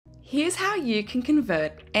Here's how you can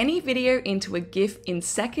convert any video into a GIF in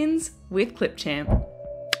seconds with CLIPCHAMP.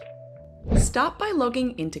 Start by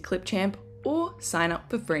logging into CLIPCHAMP or sign up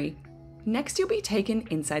for free. Next, you'll be taken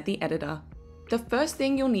inside the editor. The first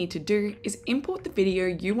thing you'll need to do is import the video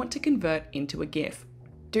you want to convert into a GIF.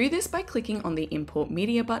 Do this by clicking on the Import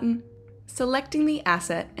Media button, selecting the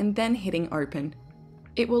asset and then hitting Open.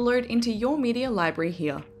 It will load into your media library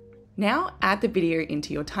here. Now add the video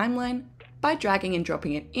into your timeline by dragging and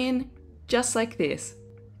dropping it in, just like this.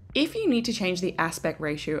 If you need to change the aspect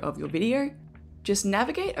ratio of your video, just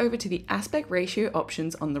navigate over to the aspect ratio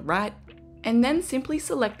options on the right, and then simply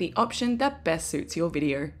select the option that best suits your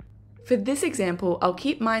video. For this example, I'll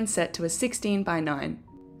keep mine set to a 16:9.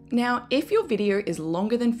 Now, if your video is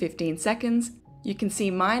longer than 15 seconds, you can see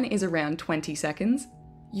mine is around 20 seconds.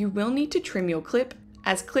 You will need to trim your clip,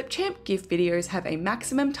 as CLIPCHAMP GIF videos have a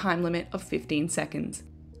maximum time limit of 15 seconds.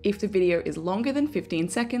 If the video is longer than 15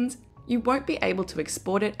 seconds, you won't be able to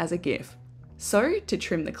export it as a GIF. So, to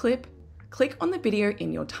trim the clip, click on the video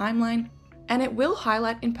in your timeline, and it will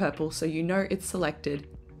highlight in purple so you know it's selected.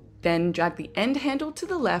 Then drag the end handle to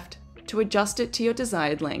the left to adjust it to your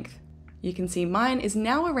desired length. You can see mine is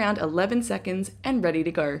now around 11 seconds and ready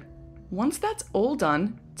to go. Once that's all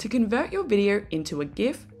done, to convert your video into a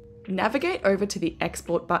GIF, navigate over to the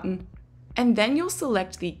Export button, and then you'll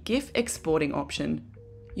select the GIF exporting option.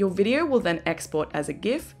 Your video will then export as a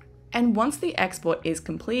GIF, and once the export is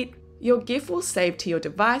complete, your GIF will save to your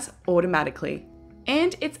device automatically.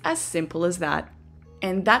 And it's as simple as that.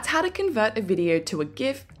 And that's how to convert a video to a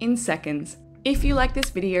GIF in seconds. If you like this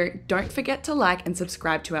video, don't forget to like and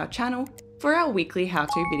subscribe to our channel for our weekly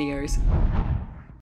how-to videos.